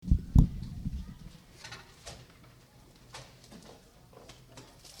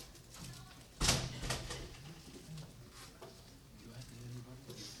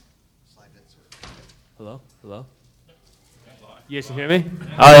Hello? Hello? You guys can hear me?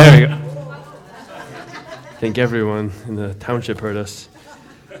 Oh, there we go. I think everyone in the township heard us.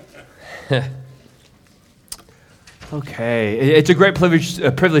 Okay, it's a great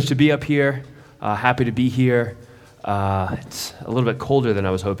privilege to be up here. Happy to be here. It's a little bit colder than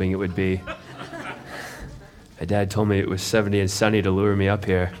I was hoping it would be. My dad told me it was 70 and sunny to lure me up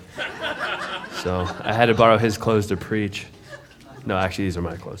here. So I had to borrow his clothes to preach. No, actually, these are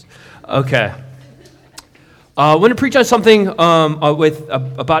my clothes. Okay. I want to preach on something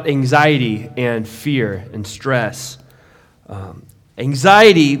about anxiety and fear and stress.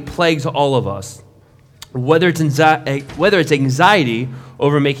 Anxiety plagues all of us. Whether it's anxiety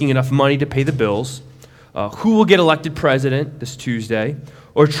over making enough money to pay the bills, who will get elected president this Tuesday,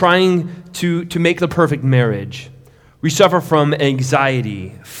 or trying to make the perfect marriage. We suffer from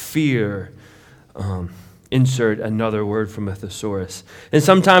anxiety, fear, insert another word from a thesaurus. And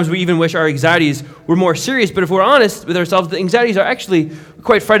sometimes we even wish our anxieties were more serious, but if we're honest with ourselves, the anxieties are actually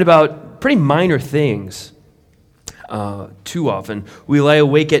quite frightened about pretty minor things. Too often, we lay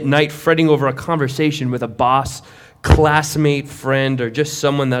awake at night fretting over a conversation with a boss, classmate, friend, or just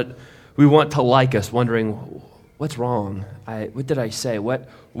someone that we want to like us, wondering, what's wrong? What did I say?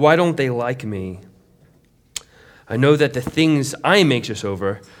 Why don't they like me? I know that the things I am anxious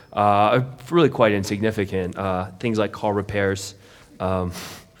over are really quite insignificant. Things like car repairs.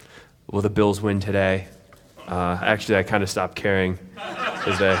 Will the Bills win today? Actually, I kind of stopped caring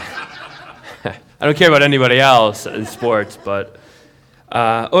because I don't care about anybody else in sports, but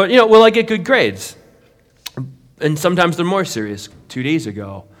will I get good grades? And sometimes they're more serious. 2 days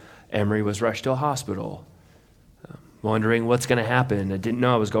ago, Emery was rushed to a hospital, wondering what's going to happen. I didn't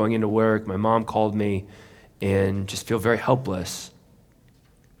know I was going into work. My mom called me and just feel very helpless.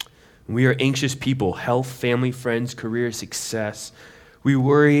 We are anxious people, health, family, friends, career, success. We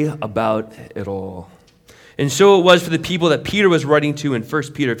worry about it all. And so it was for the people that Peter was writing to in 1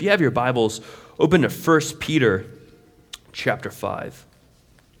 Peter. If you have your Bibles, open to 1 Peter chapter 5.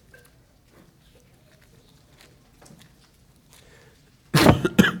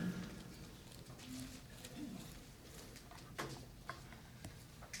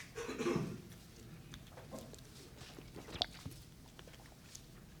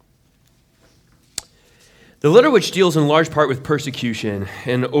 The letter, which deals in large part with persecution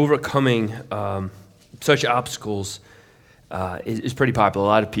and overcoming such obstacles, is pretty popular. A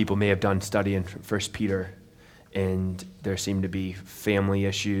lot of people may have done study in 1 Peter, and there seem to be family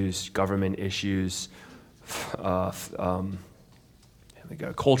issues, government issues,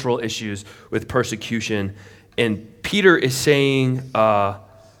 cultural issues with persecution. And Peter is saying,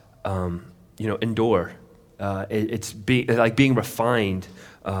 endure. It's like being refined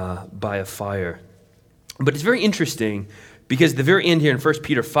by a fire. But it's very interesting because at the very end here in 1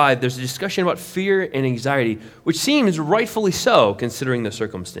 Peter 5, there's a discussion about fear and anxiety, which seems rightfully so considering the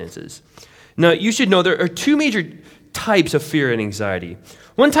circumstances. Now, you should know there are two major types of fear and anxiety.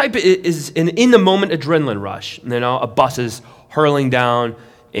 One type is an in-the-moment adrenaline rush. And then a bus is hurling down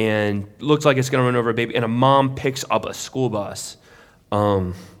and looks like it's going to run over a baby, and a mom picks up a school bus.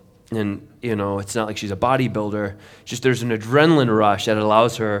 It's not like she's a bodybuilder. It's just there's an adrenaline rush that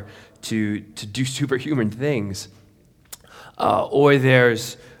allows her to do superhuman things. Or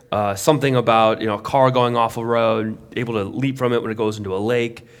there's something about a car going off a road, able to leap from it when it goes into a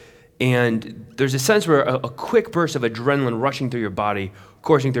lake. And there's a sense where a quick burst of adrenaline rushing through your body,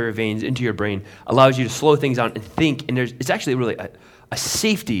 coursing through your veins, into your brain, allows you to slow things down and think. And it's actually really a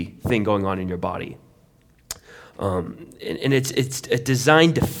safety thing going on in your body. And it's a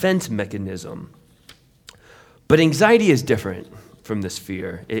designed defense mechanism. But anxiety is different from this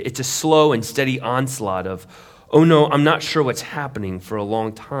fear. It's a slow and steady onslaught of, oh no, I'm not sure what's happening for a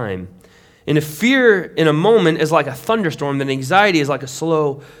long time. And if fear in a moment is like a thunderstorm, then anxiety is like a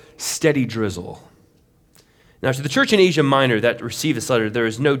slow, steady drizzle. Now, to the church in Asia Minor that received this letter, there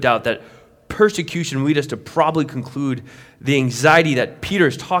is no doubt that persecution will lead us to probably conclude the anxiety that Peter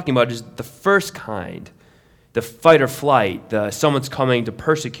is talking about is the first kind, the fight or flight, someone's coming to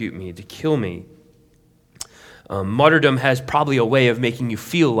persecute me, to kill me. Martyrdom has probably a way of making you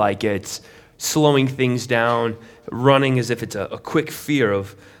feel like it's slowing things down, running as if it's a quick fear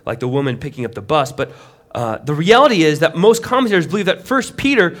of like the woman picking up the bus. But the reality is that most commentators believe that 1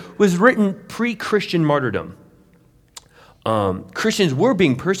 Peter was written pre-Christian martyrdom. Christians were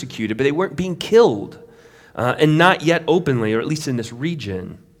being persecuted, but they weren't being killed, and not yet openly, or at least in this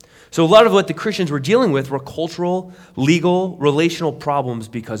region. So a lot of what the Christians were dealing with were cultural, legal, relational problems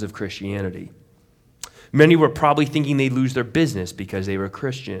because of Christianity. Many were probably thinking they'd lose their business because they were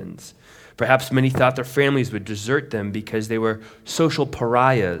Christians. Perhaps many thought their families would desert them because they were social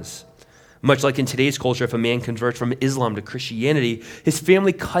pariahs. Much like in today's culture, if a man converts from Islam to Christianity, his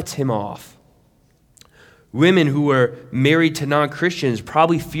family cuts him off. Women who were married to non-Christians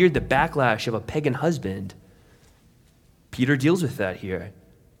probably feared the backlash of a pagan husband. Peter deals with that here.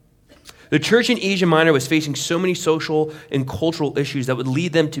 The church in Asia Minor was facing so many social and cultural issues that would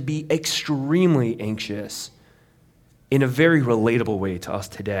lead them to be extremely anxious in a very relatable way to us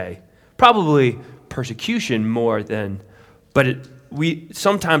today. Probably persecution more than, but we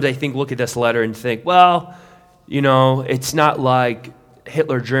sometimes, I think, look at this letter and think, well, it's not like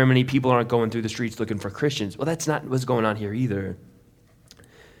Hitler Germany, people aren't going through the streets looking for Christians. Well, that's not what's going on here either.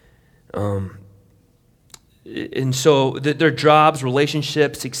 And so their jobs,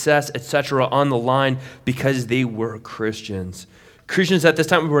 relationships, success, etc. on the line because they were Christians. Christians at this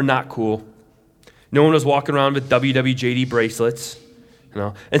time were not cool. No one was walking around with WWJD bracelets.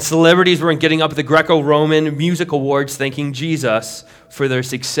 And celebrities weren't getting up at the Greco-Roman music awards thanking Jesus for their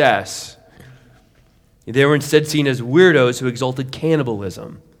success. They were instead seen as weirdos who exalted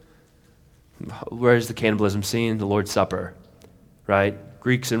cannibalism. Where is the cannibalism seen? The Lord's Supper, right?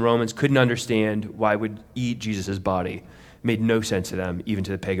 Greeks and Romans couldn't understand why would eat Jesus' body. It made no sense to them, even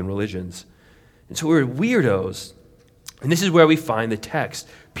to the pagan religions. And so we're weirdos. And this is where we find the text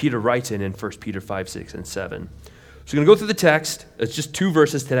Peter writes in 1 Peter 5, 6, and 7. So we're going to go through the text. It's just 2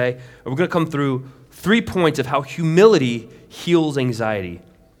 verses today. And we're going to come through 3 points of how humility heals anxiety.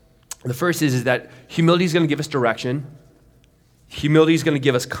 The first is that humility is going to give us direction. Humility is going to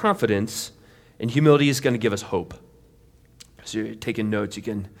give us confidence. And humility is going to give us hope. So you're taking notes, you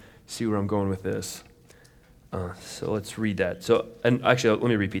can see where I'm going with this. So let's read that. And actually, let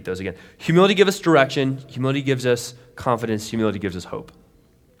me repeat those again. Humility gives us direction. Humility gives us confidence. Humility gives us hope.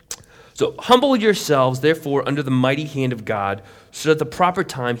 So humble yourselves, therefore, under the mighty hand of God, so that at the proper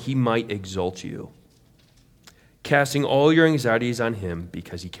time he might exalt you, casting all your anxieties on him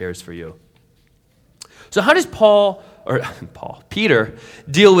because he cares for you. So how does Peter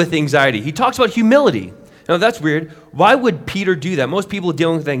deal with anxiety? He talks about humility. Now, that's weird. Why would Peter do that? Most people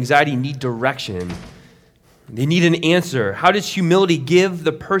dealing with anxiety need direction. They need an answer. How does humility give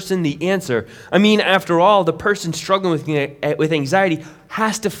the person the answer? I mean, after all, the person struggling with anxiety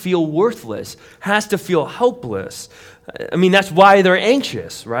has to feel worthless, has to feel helpless. I mean, that's why they're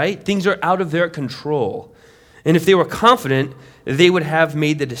anxious, right? Things are out of their control. And if they were confident, they would have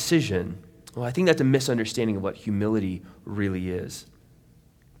made the decision. Well, I think that's a misunderstanding of what humility really is.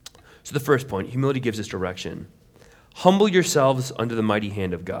 So the first point, humility gives us direction. Humble yourselves under the mighty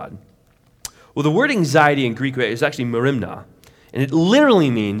hand of God. Well, the word anxiety in Greek is actually merimna, and it literally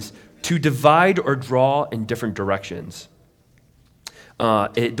means to divide or draw in different directions.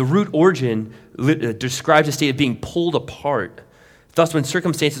 The root origin describes a state of being pulled apart. Thus, when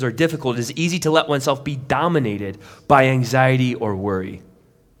circumstances are difficult, it is easy to let oneself be dominated by anxiety or worry.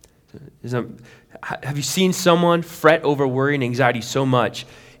 Have you seen someone fret over worry and anxiety so much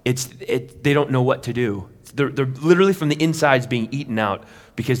they don't know what to do? They're literally from the insides being eaten out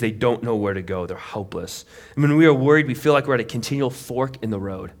because they don't know where to go. They're helpless. And when we are worried, we feel like we're at a continual fork in the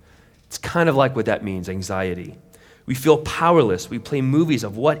road. It's kind of like what that means, anxiety. We feel powerless. We play movies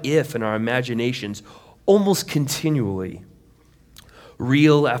of what if in our imaginations almost continually.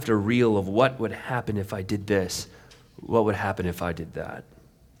 Reel after reel of what would happen if I did this, what would happen if I did that.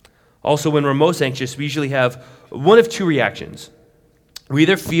 Also, when we're most anxious, we usually have one of 2 reactions. We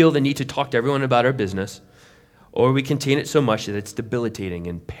either feel the need to talk to everyone about our business, or we contain it so much that it's debilitating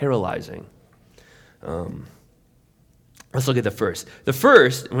and paralyzing. Let's look at the first. The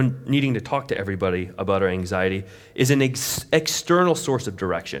first, when needing to talk to everybody about our anxiety, is an external source of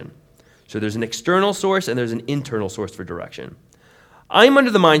direction. So there's an external source and there's an internal source for direction. I'm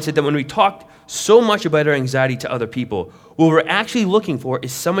under the mindset that when we talk so much about our anxiety to other people, what we're actually looking for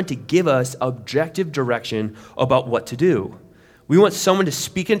is someone to give us objective direction about what to do. We want someone to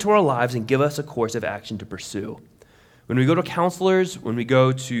speak into our lives and give us a course of action to pursue. When we go to counselors, when we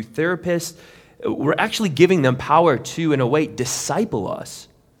go to therapists, we're actually giving them power to, in a way, disciple us.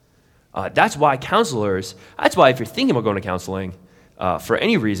 That's why if you're thinking about going to counseling for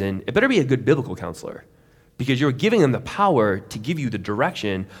any reason, it better be a good biblical counselor, because you're giving them the power to give you the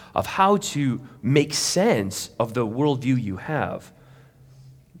direction of how to make sense of the worldview you have.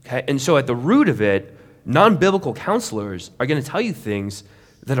 Okay? And so at the root of it, non-biblical counselors are going to tell you things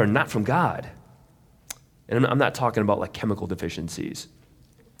that are not from God. And I'm not talking about like chemical deficiencies.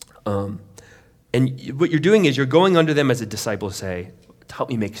 And what you're doing is you're going under them as a disciple to say, help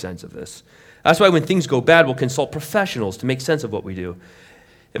me make sense of this. That's why when things go bad, we'll consult professionals to make sense of what we do.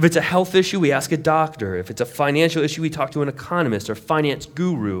 If it's a health issue, we ask a doctor. If it's a financial issue, we talk to an economist or finance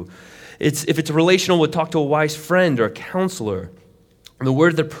guru. If it's relational, we'll talk to a wise friend or a counselor. And the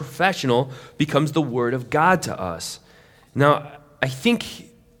word of the professional becomes the word of God to us. Now, I think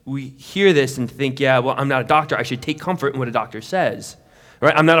we hear this and think, yeah, well, I'm not a doctor. I should take comfort in what a doctor says.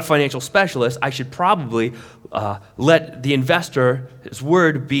 Right? I'm not a financial specialist. I should probably let the investor's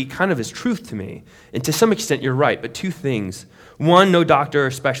word be kind of his truth to me. And to some extent, you're right, but two things. One, no doctor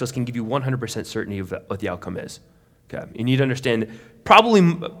or specialist can give you 100% certainty of what the outcome is. Okay? You need to understand probably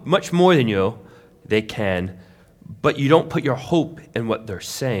much more than you, they can, but you don't put your hope in what they're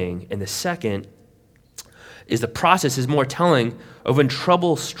saying. And the second is the process is more telling of when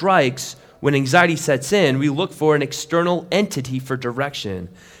trouble strikes. When anxiety sets in, we look for an external entity for direction.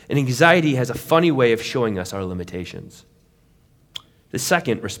 And anxiety has a funny way of showing us our limitations. The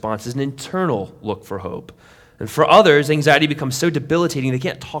second response is an internal look for hope. And for others, anxiety becomes so debilitating they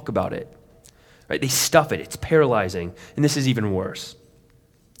can't talk about it. Right? They stuff it. It's paralyzing. And this is even worse.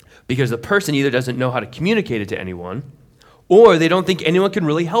 Because the person either doesn't know how to communicate it to anyone, or they don't think anyone can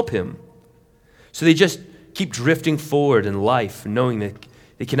really help him. So they just keep drifting forward in life, knowing that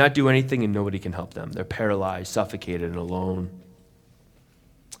they cannot do anything and nobody can help them. They're paralyzed, suffocated, and alone.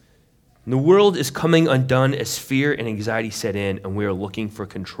 And the world is coming undone as fear and anxiety set in, and we are looking for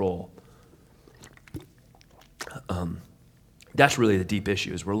control. That's really the deep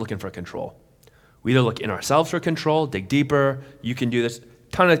issue, is we're looking for control. We either look in ourselves for control, dig deeper, you can do this.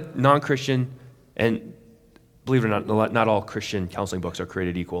 A ton of non-Christian, and believe it or not all Christian counseling books are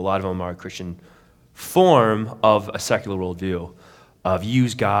created equal. A lot of them are a Christian form of a secular worldview. Of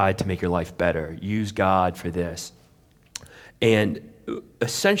use God to make your life better. Use God for this. And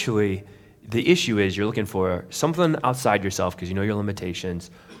essentially, the issue is you're looking for something outside yourself because you know your limitations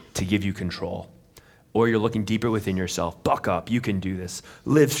to give you control. Or you're looking deeper within yourself. Buck up. You can do this.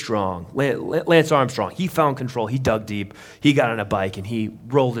 Live strong. Lance Armstrong, he found control. He dug deep. He got on a bike and he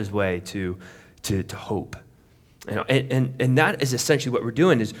rolled his way to hope. And that is essentially what we're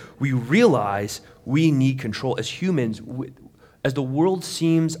doing is we realize we need control as humans. As the world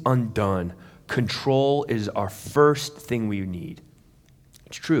seems undone, control is our first thing we need.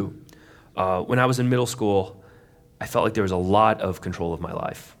 It's true. When I was in middle school, I felt like there was a lot of control of my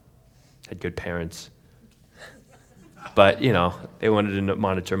life. I had good parents. But, they wanted to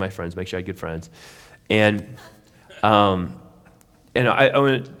monitor my friends, make sure I had good friends. And, I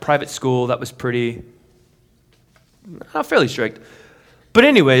went to private school. That was fairly strict. But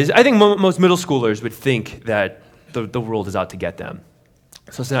anyways, I think most middle schoolers would think that the world is out to get them.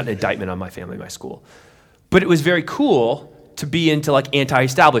 So it's not an indictment on my family, my school. But it was very cool to be into like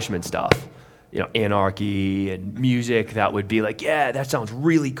anti-establishment stuff. Anarchy and music that would be like, yeah, that sounds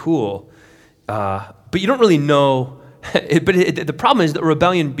really cool. But you don't really know. The problem is the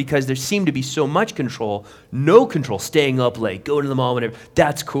rebellion, because there seemed to be so much control, no control, staying up late, going to the mall, whatever,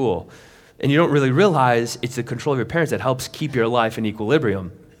 that's cool. And you don't really realize it's the control of your parents that helps keep your life in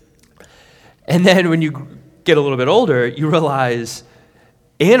equilibrium. And then when you get a little bit older, you realize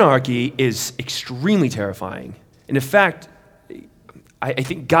anarchy is extremely terrifying. And in fact, I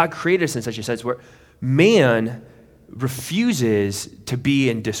think God created us in such a sense where man refuses to be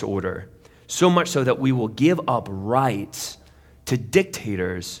in disorder, so much so that we will give up rights to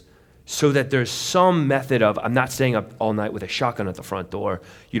dictators so that there's some method of, I'm not staying up all night with a shotgun at the front door.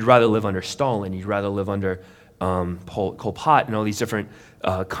 You'd rather live under Stalin. You'd rather live under Pol Pot and all these different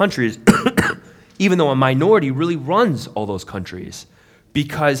countries, even though a minority really runs all those countries,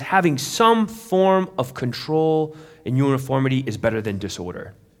 because having some form of control and uniformity is better than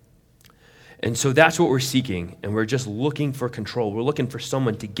disorder. And so that's what we're seeking, and we're just looking for control. We're looking for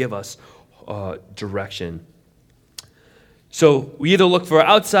someone to give us direction. So we either look for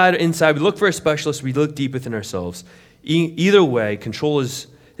outside or inside. We look for a specialist. We look deep within ourselves. Either way, control is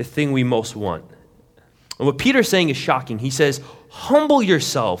the thing we most want. And what Peter's saying is shocking. He says, humble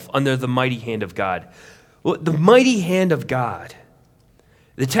yourself under the mighty hand of God. Well, the mighty hand of God.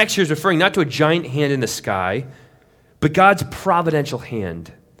 The text here is referring not to a giant hand in the sky, but God's providential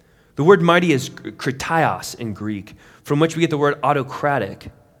hand. The word mighty is kritios in Greek, from which we get the word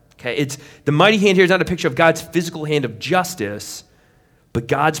autocratic. Okay, it's the mighty hand here is not a picture of God's physical hand of justice, but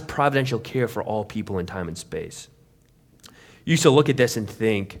God's providential care for all people in time and space. You used to look at this and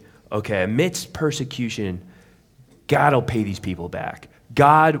think, okay, amidst persecution, God will pay these people back.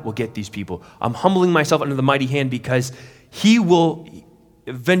 God will get these people. I'm humbling myself under the mighty hand because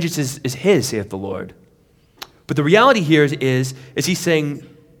vengeance is his, saith the Lord. But the reality here is he's saying,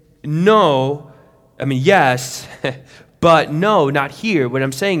 no, yes, but no, not here. What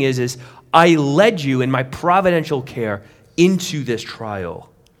I'm saying is I led you in my providential care into this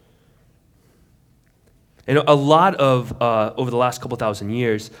trial. And a lot of, over the last couple thousand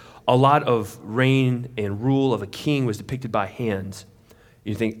years, a lot of reign and rule of a king was depicted by hands.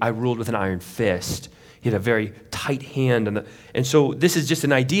 You think, I ruled with an iron fist. He had a very tight hand. And so this is just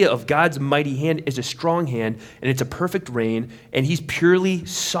an idea of God's mighty hand is a strong hand, and it's a perfect reign, and he's purely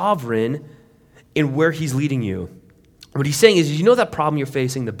sovereign in where he's leading you. What he's saying is, you know that problem you're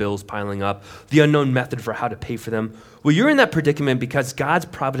facing, the bills piling up, the unknown method for how to pay for them? Well, you're in that predicament because God's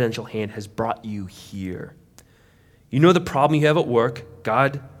providential hand has brought you here. You know the problem you have at work?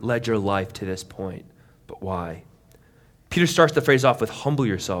 God led your life to this point. But why? Peter starts the phrase off with humble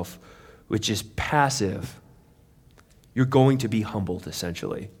yourself, which is passive. You're going to be humbled,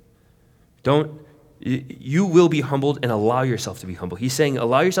 essentially. You will be humbled and allow yourself to be humbled. He's saying,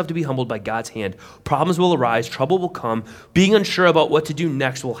 allow yourself to be humbled by God's hand. Problems will arise, trouble will come, being unsure about what to do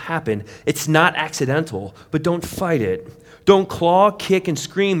next will happen. It's not accidental, but don't fight it. Don't claw, kick, and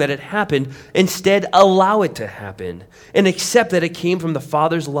scream that it happened. Instead, allow it to happen and accept that it came from the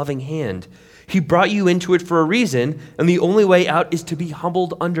Father's loving hand. He brought you into it for a reason, and the only way out is to be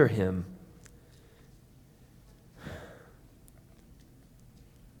humbled under him.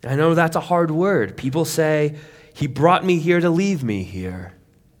 I know that's a hard word. People say, he brought me here to leave me here.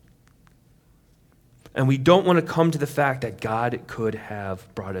 And we don't want to come to the fact that God could have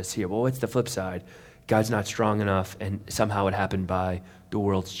brought us here. Well, it's the flip side. God's not strong enough, and somehow it happened by the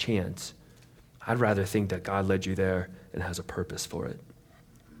world's chance. I'd rather think that God led you there and has a purpose for it.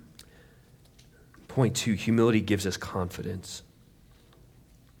 Point 2, humility gives us confidence.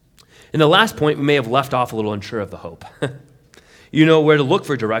 In the last point, we may have left off a little unsure of the hope. You know where to look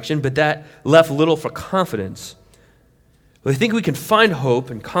for direction, but that left little for confidence. Well, I think we can find hope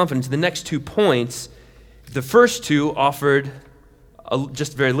and confidence in the next 2 points. The first 2 offered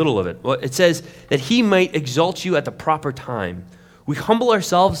just very little of it. Well, it says that he might exalt you at the proper time. We humble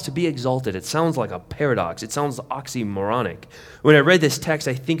ourselves to be exalted. It sounds like a paradox. It sounds oxymoronic. When I read this text,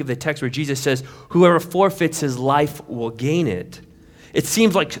 I think of the text where Jesus says, whoever forfeits his life will gain it. It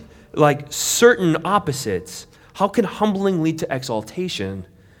seems like certain opposites. How can humbling lead to exaltation?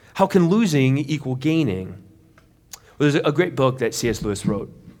 How can losing equal gaining? Well, there's a great book that C.S. Lewis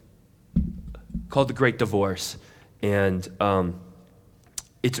wrote called The Great Divorce. And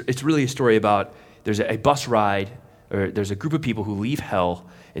it's really a story about there's a bus ride, or there's a group of people who leave hell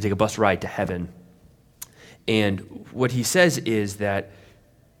and take a bus ride to heaven. And what he says is that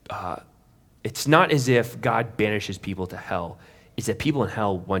it's not as if God banishes people to hell. It's that people in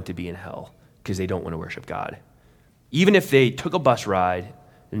hell want to be in hell because they don't want to worship God. Even if they took a bus ride,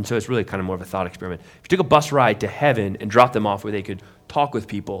 and so it's really kind of more of a thought experiment. If you took a bus ride to heaven and dropped them off where they could talk with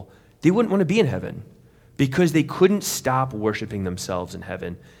people, they wouldn't want to be in heaven because they couldn't stop worshiping themselves in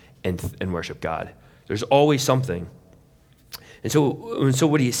heaven and worship God. There's always something. And so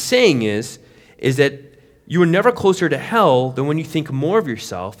what he's saying is that you are never closer to hell than when you think more of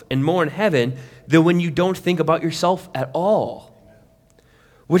yourself, and more in heaven than when you don't think about yourself at all.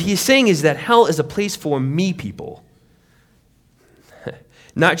 What he's saying is that hell is a place for me people.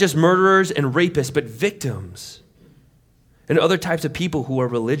 Not just murderers and rapists, but victims and other types of people who are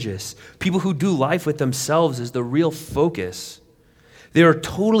religious, people who do life with themselves as the real focus. They are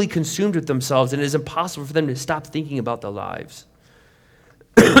totally consumed with themselves, and it is impossible for them to stop thinking about their lives.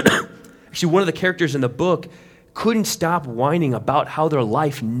 Actually, one of the characters in the book couldn't stop whining about how their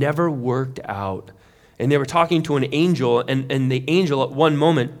life never worked out. And they were talking to an angel, and the angel at one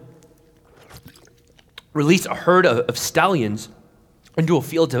moment released a herd of stallions into a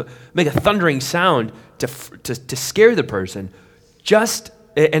field to make a thundering sound to scare the person.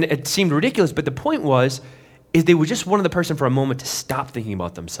 And it seemed ridiculous, but the point is they would just wanted the person for a moment to stop thinking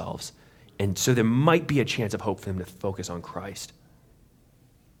about themselves. And so there might be a chance of hope for them to focus on Christ.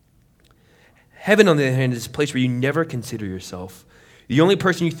 Heaven, on the other hand, is a place where you never consider yourself. The only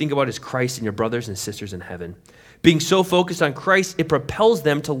person you think about is Christ and your brothers and sisters in heaven. Being so focused on Christ, it propels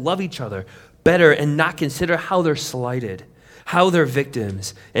them to love each other better and not consider how they're slighted, how they're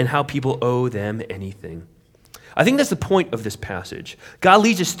victims, and how people owe them anything. I think that's the point of this passage. God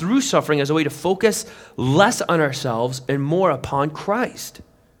leads us through suffering as a way to focus less on ourselves and more upon Christ.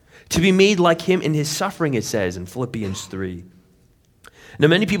 To be made like him in his suffering, it says in Philippians 3. Now,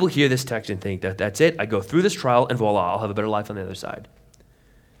 many people hear this text and think that that's it. I go through this trial and voila, I'll have a better life on the other side.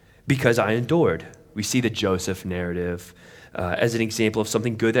 Because I endured. We see the Joseph narrative as an example of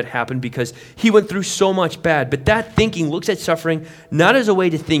something good that happened because he went through so much bad. But that thinking looks at suffering not as a way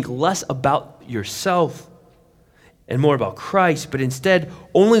to think less about yourself and more about Christ, but instead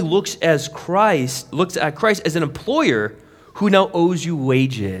only looks at Christ as an employer who now owes you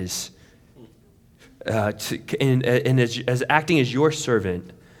wages and as acting as your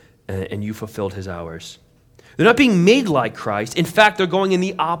servant, and you fulfilled his hours. They're not being made like Christ. In fact, they're going in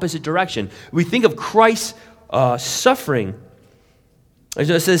the opposite direction. We think of Christ's suffering And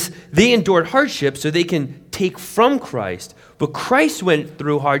so it says they endured hardship so they can take from Christ. But Christ went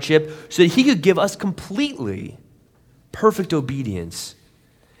through hardship so that he could give us completely perfect obedience.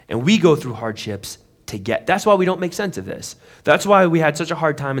 And we go through hardships to get. That's why we don't make sense of this. That's why we had such a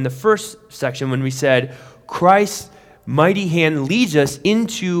hard time in the first section when we said Christ's mighty hand leads us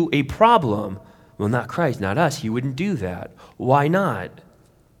into a problem. Well, not Christ, not us. He wouldn't do that. Why not?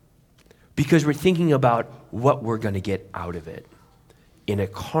 Because we're thinking about what we're going to get out of it in a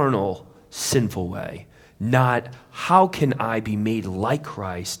carnal, sinful way. Not how can I be made like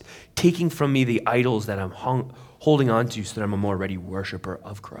Christ, taking from me the idols that I'm holding on to so that I'm a more ready worshiper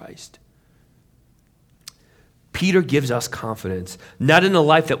of Christ. Peter gives us confidence, not in the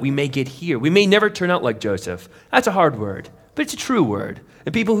life that we may get here. We may never turn out like Joseph. That's a hard word, but it's a true word.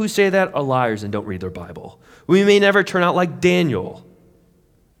 And people who say that are liars and don't read their Bible. We may never turn out like Daniel.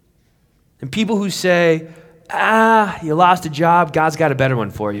 And people who say, you lost a job, God's got a better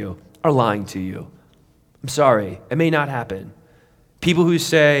one for you, are lying to you. I'm sorry, it may not happen. People who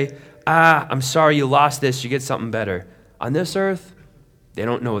say, I'm sorry you lost this, you get something better. On this earth, they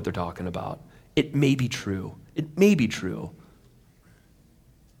don't know what they're talking about. It may be true. It may be true.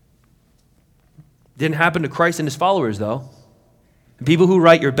 Didn't happen to Christ and his followers, though. And people who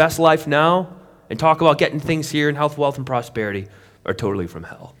write your best life now and talk about getting things here in health, wealth, and prosperity are totally from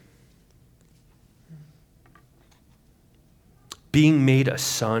hell. Being made a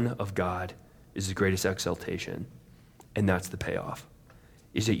son of God is the greatest exaltation, and that's the payoff,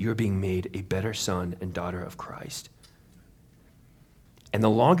 is that you're being made a better son and daughter of Christ. And the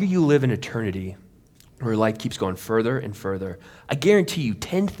longer you live in eternity, where life keeps going further and further, I guarantee you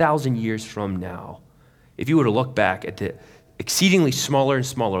 10,000 years from now, if you were to look back at the exceedingly smaller and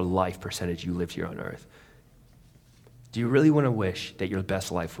smaller life percentage you lived here on earth, do you really want to wish that your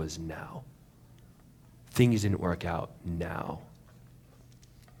best life was now? Things didn't work out now.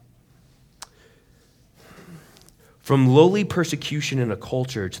 From lowly persecution in a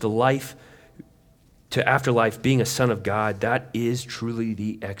culture to the life, to afterlife, being a son of God, that is truly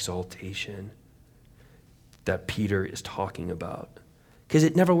the exaltation that Peter is talking about. Because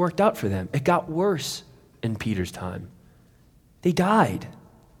it never worked out for them. It got worse in Peter's time. They died.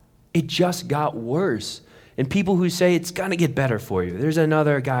 It just got worse. And people who say it's going to get better for you. There's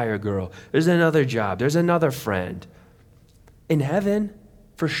another guy or girl. There's another job. There's another friend. In heaven,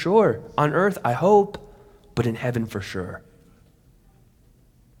 for sure. On earth, I hope. But in heaven, for sure.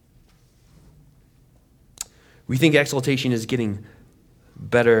 We think exaltation is getting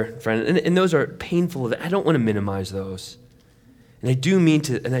better, friend, and those are painful. I don't want to minimize those, and I don't mean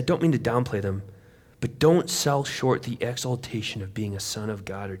to downplay them. But don't sell short the exaltation of being a son of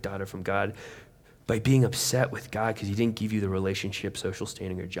God or daughter from God by being upset with God because he didn't give you the relationship, social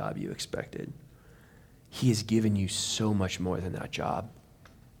standing, or job you expected. He has given you so much more than that job.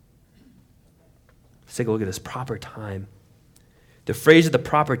 Let's take a look at this proper time. The phrase of the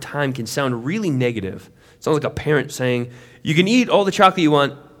proper time can sound really negative. It sounds like a parent saying, you can eat all the chocolate you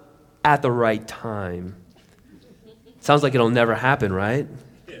want at the right time. Sounds like it'll never happen, right?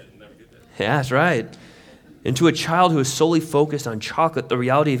 Yeah, never get that. Yeah, that's right. And to a child who is solely focused on chocolate, the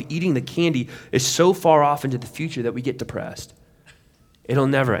reality of eating the candy is so far off into the future that we get depressed. It'll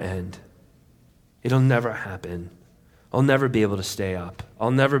never end. It'll never happen. I'll never be able to stay up.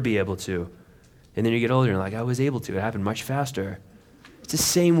 I'll never be able to. And then you get older and you're like, I was able to. It happened much faster. It's the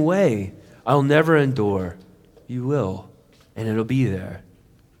same way. I'll never endure. You will. And it'll be there.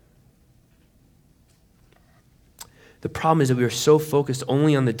 The problem is that we are so focused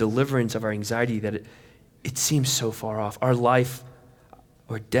only on the deliverance of our anxiety that it seems so far off. Our life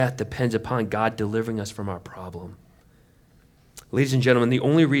or death depends upon God delivering us from our problem. Ladies and gentlemen, the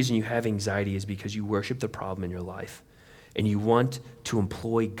only reason you have anxiety is because you worship the problem in your life and you want to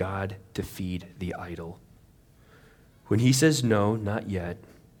employ God to feed the idol. When he says no, not yet,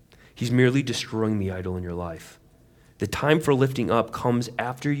 he's merely destroying the idol in your life. The time for lifting up comes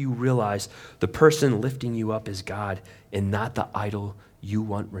after you realize the person lifting you up is God and not the idol you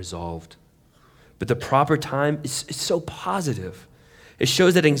want resolved. But the proper time is so positive. It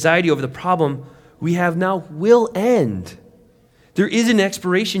shows that anxiety over the problem we have now will end. There is an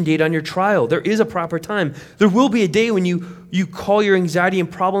expiration date on your trial. There is a proper time. There will be a day when you call your anxiety and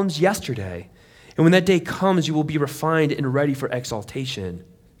problems yesterday. And when that day comes, you will be refined and ready for exaltation.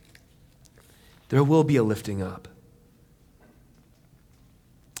 There will be a lifting up.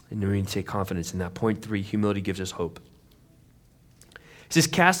 And we need to take confidence in that. Point 3, humility gives us hope. It says,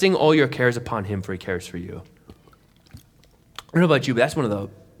 casting all your cares upon him, for he cares for you. I don't know about you, but that's one of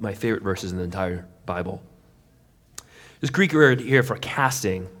my favorite verses in the entire Bible. This Greek word here for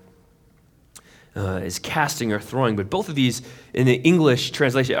casting, is casting or throwing, but both of these in the English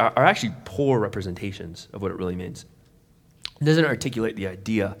translation are actually poor representations of what it really means. It doesn't articulate the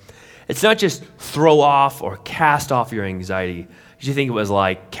idea. It's not just throw off or cast off your anxiety. You think it was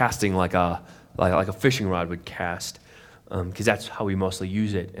like casting like a fishing rod would cast, because that's how we mostly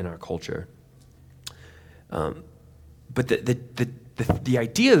use it in our culture. But the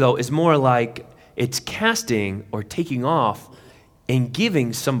idea, though, is more like it's casting or taking off and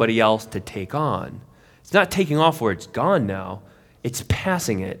giving somebody else to take on. It's not taking off where it's gone now. It's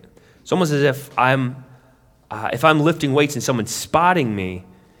passing it. It's almost as if I'm lifting weights and someone's spotting me,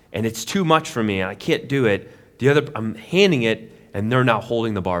 and it's too much for me, and I can't do it. I'm handing it, and they're now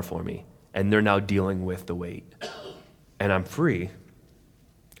holding the bar for me, and they're now dealing with the weight, and I'm free.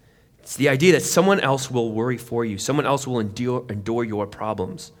 It's the idea that someone else will worry for you. Someone else will endure your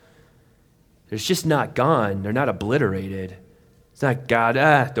problems. It's just not gone. They're not obliterated. It's not, God,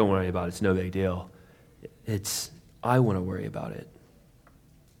 don't worry about it. It's no big deal. It's, I want to worry about it.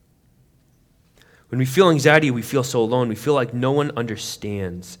 When we feel anxiety, we feel so alone. We feel like no one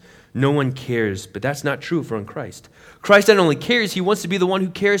understands. No one cares. But that's not true for in Christ. Christ not only cares, he wants to be the one who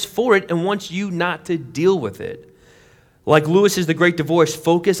cares for it and wants you not to deal with it. Like Lewis's The Great Divorce,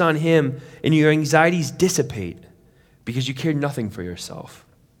 focus on him and your anxieties dissipate because you care nothing for yourself.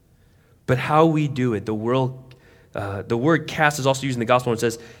 But how we do it, the word cast is also used in the gospel, and it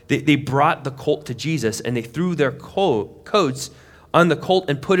says they brought the colt to Jesus and they threw their coats on the colt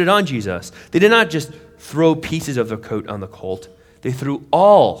and put it on Jesus. They did not just throw pieces of the coat on the colt. They threw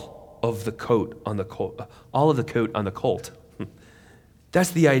all of the coat on the colt.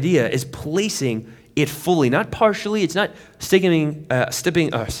 That's the idea, is placing it fully, not partially. It's not dipping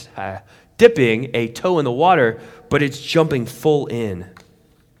a toe in the water, but it's jumping full in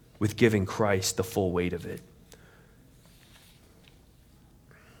with giving Christ the full weight of it.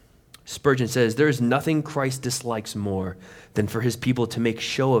 Spurgeon says, there is nothing Christ dislikes more than for his people to make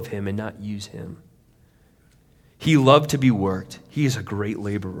show of him and not use him. He loved to be worked. He is a great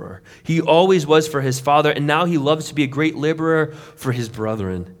laborer. He always was for his Father, and now he loves to be a great laborer for his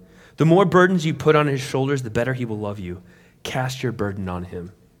brethren. The more burdens you put on his shoulders, the better he will love you. Cast your burden on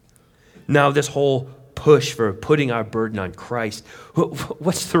him. Now, this whole push for putting our burden on Christ,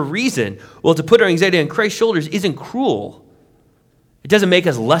 what's the reason? Well, to put our anxiety on Christ's shoulders isn't cruel. It doesn't make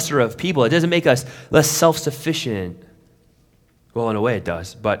us lesser of people. It doesn't make us less self-sufficient. Well, in a way it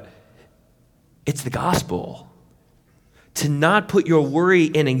does, but it's the gospel. To not put your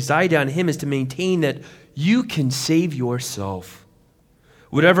worry and anxiety on him is to maintain that you can save yourself.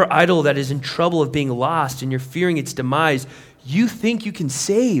 Whatever idol that is in trouble of being lost and you're fearing its demise, you think you can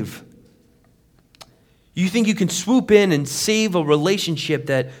save. You think you can swoop in and save a relationship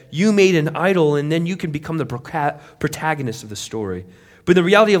that you made an idol, and then you can become the protagonist of the story. But in the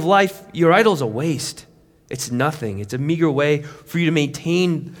reality of life, your idol is a waste. It's nothing. It's a meager way for you to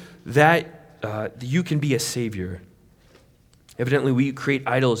maintain that you can be a savior. Evidently, we create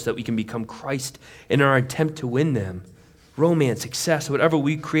idols that we can become Christ in our attempt to win them. Romance, success, whatever,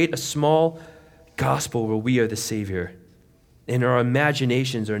 we create a small gospel where we are the Savior. And our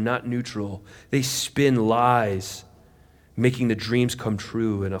imaginations are not neutral. They spin lies, making the dreams come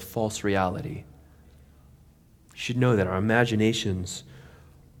true in a false reality. You should know that our imaginations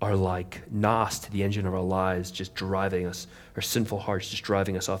are like NOS to the engine of our lives, just driving us, our sinful hearts just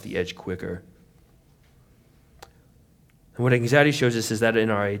driving us off the edge quicker. And what anxiety shows us is that in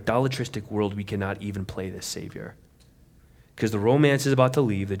our idolatristic world, we cannot even play this Savior. Because the romance is about to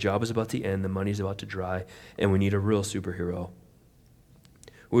leave, the job is about to end, the money is about to dry, and we need a real superhero.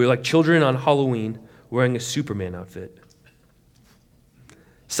 We're like children on Halloween wearing a Superman outfit.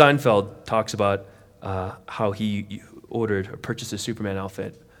 Seinfeld talks about how he ordered or purchased a Superman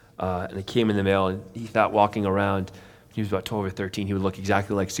outfit, and it came in the mail, and he thought walking around, when he was about 12 or 13, he would look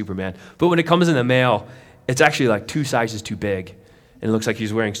exactly like Superman. But when it comes in the mail, it's actually like 2 sizes too big, and it looks like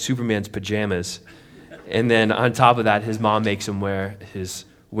he's wearing Superman's pajamas. And then on top of that, his mom makes him wear his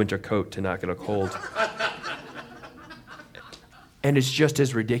winter coat to not get a cold. And it's just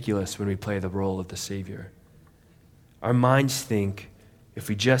as ridiculous when we play the role of the Savior. Our minds think, if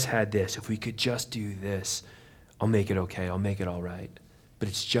we just had this, if we could just do this, I'll make it okay, I'll make it all right. But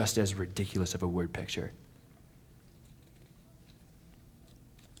it's just as ridiculous of a word picture.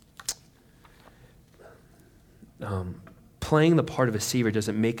 Playing the part of a Savior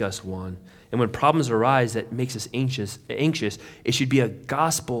doesn't make us one. And when problems arise that makes us anxious, it should be a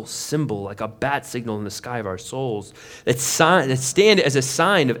gospel symbol, like a bat signal in the sky of our souls, that stand as a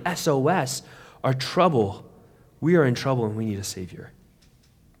sign of SOS, our trouble. We are in trouble and we need a Savior.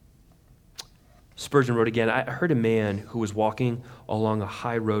 Spurgeon wrote again, I heard a man who was walking along a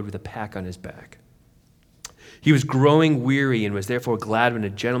high road with a pack on his back. He was growing weary and was therefore glad when a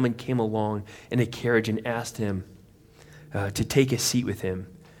gentleman came along in a carriage and asked him to take a seat with him.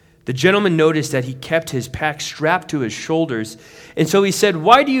 The gentleman noticed that he kept his pack strapped to his shoulders, and so he said,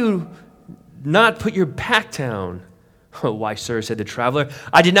 "Why do you not put your pack down?" "Oh, why, sir," said the traveler,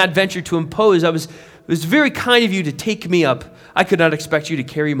 "I did not venture to impose. It was very kind of you to take me up. I could not expect you to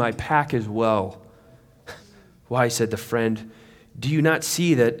carry my pack as well." "Why," said the friend, "do you not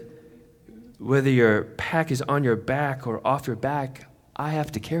see that whether your pack is on your back or off your back, I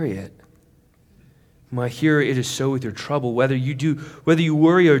have to carry it? My hearer, it is so with your trouble. Whether you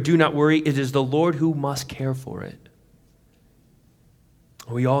worry or do not worry, it is the Lord who must care for it."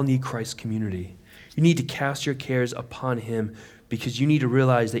 We all need Christ's community. You need to cast your cares upon him because you need to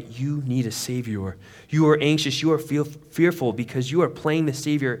realize that you need a Savior. You are anxious, you are fearful because you are playing the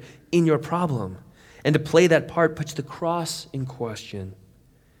Savior in your problem. And to play that part puts the cross in question.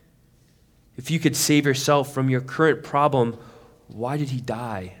 If you could save yourself from your current problem, why did he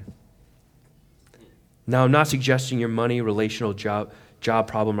die? Now, I'm not suggesting your money, relational, job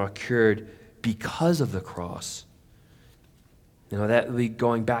problem are cured because of the cross. That would be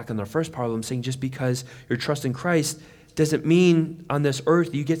going back on the first part, I'm saying just because you're trusting Christ doesn't mean on this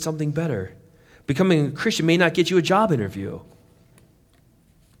earth you get something better. Becoming a Christian may not get you a job interview.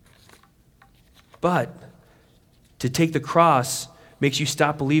 But to take the cross makes you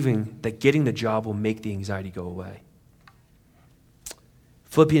stop believing that getting the job will make the anxiety go away.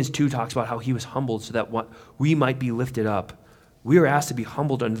 Philippians 2 talks about how he was humbled so that we might be lifted up. We are asked to be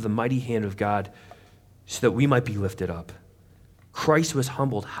humbled under the mighty hand of God so that we might be lifted up. Christ was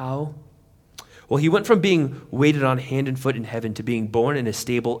humbled. How? Well, he went from being waited on hand and foot in heaven to being born in a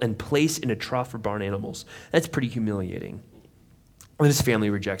stable and placed in a trough for barn animals. That's pretty humiliating. When his family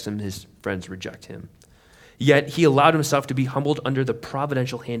rejects him, his friends reject him. Yet he allowed himself to be humbled under the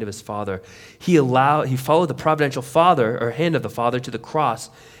providential hand of his Father. He followed the providential hand of the Father to the cross,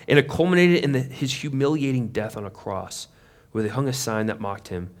 and it culminated in his humiliating death on a cross, where they hung a sign that mocked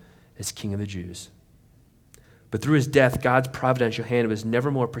him as King of the Jews. But through his death, God's providential hand was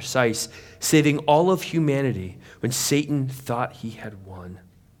never more precise, saving all of humanity when Satan thought he had won.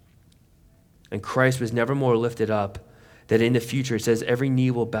 And Christ was never more lifted up that in the future, it says, every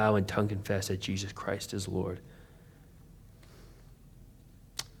knee will bow and tongue confess that Jesus Christ is Lord.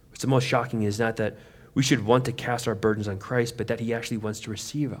 What's the most shocking is not that we should want to cast our burdens on Christ, but that he actually wants to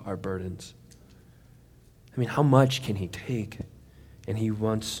receive our burdens. I mean, how much can he take? And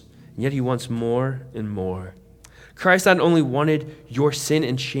yet he wants more and more. Christ not only wanted your sin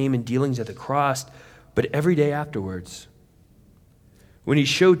and shame and dealings at the cross, but every day afterwards. When he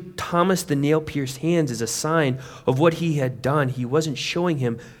showed Thomas the nail-pierced hands as a sign of what he had done, he wasn't showing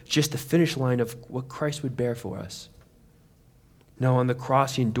him just the finish line of what Christ would bear for us. No, on the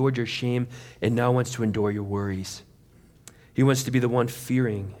cross, he endured your shame and now wants to endure your worries. He wants to be the one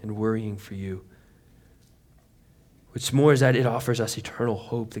fearing and worrying for you. What's more is that it offers us eternal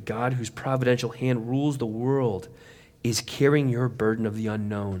hope. The God whose providential hand rules the world is carrying your burden of the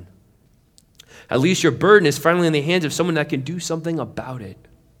unknown. At least your burden is finally in the hands of someone that can do something about it.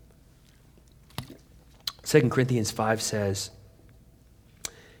 2 Corinthians 5 says,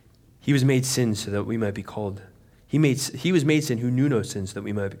 he was made sin so that we might be called, he was made sin who knew no sin so that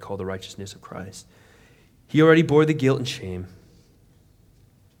we might be called the righteousness of Christ. He already bore the guilt and shame,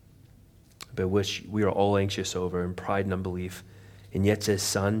 but which we are all anxious over in pride and unbelief, and yet says,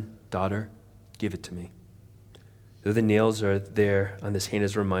 son, daughter, give it to me. Though the nails are there on this hand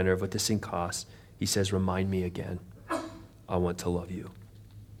as a reminder of what this thing costs, he says, remind me again. I want to love you.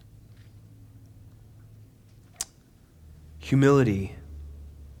 Humility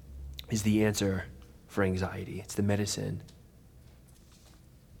is the answer for anxiety. It's the medicine.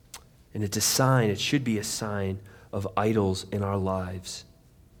 And it's a sign, it should be a sign of idols in our lives.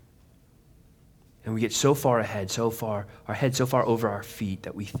 And we get so far ahead, our head so far over our feet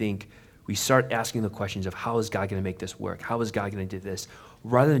that we start asking the questions of how is God going to make this work? How is God going to do this?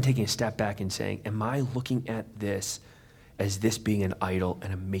 Rather than taking a step back and saying, am I looking at this as this being an idol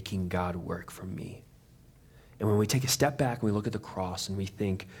and I'm making God work for me? And when we take a step back and we look at the cross and we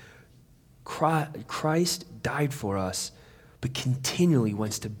think, Christ died for us, but continually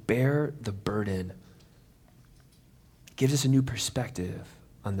wants to bear the burden, it gives us a new perspective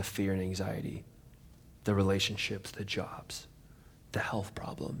on the fear and anxiety, the relationships, the jobs, the health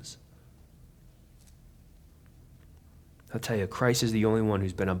problems. I'll tell you, Christ is the only one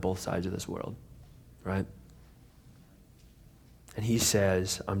who's been on both sides of this world, right? And he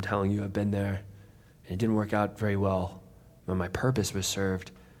says, I'm telling you, I've been there, and it didn't work out very well, but my purpose was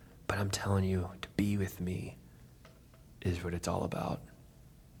served, but I'm telling you, to be with me is what it's all about.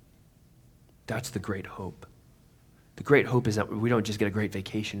 That's the great hope. The great hope is that we don't just get a great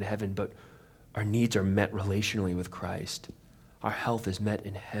vacation to heaven, but our needs are met relationally with Christ. Our health is met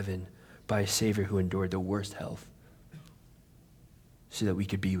in heaven by a Savior who endured the worst health so that we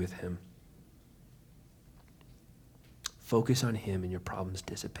could be with him. Focus on him and your problems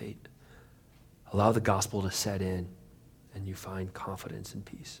dissipate. Allow the gospel to set in and you find confidence and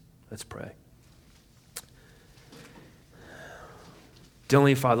peace. Let's pray. Dear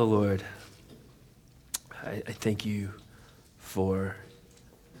Heavenly Father, Lord, I thank you for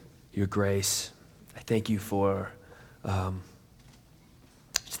your grace. I thank you for,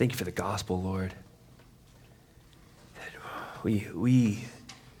 just thank you for the gospel, Lord. We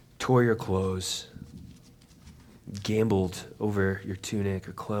tore your clothes, gambled over your tunic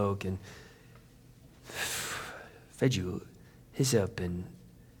or cloak, and fed you hyssop, and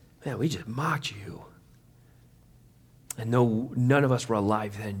man, we just mocked you. And though none of us were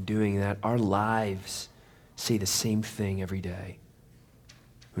alive then doing that, our lives say the same thing every day.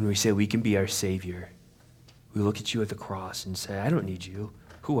 When we say we can be our Savior, we look at you at the cross and say, I don't need you.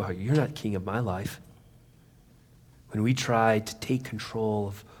 Who are you? You're not king of my life. When we try to take control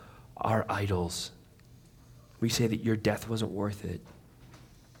of our idols, we say that your death wasn't worth it.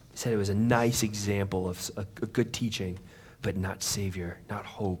 You said it was a nice example of a good teaching, but not Savior, not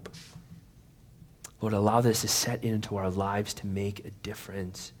hope. Lord, allow this to set into our lives to make a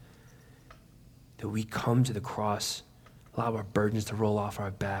difference. That we come to the cross, allow our burdens to roll off our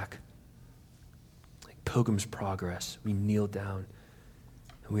back. Like Pilgrim's Progress, we kneel down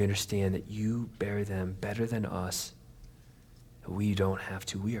and we understand that you bear them better than us. And we don't have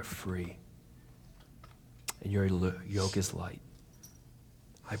to. We are free. And your yoke is light.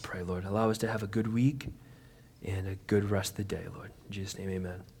 I pray, Lord, allow us to have a good week and a good rest of the day, Lord. In Jesus' name,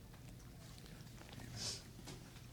 amen.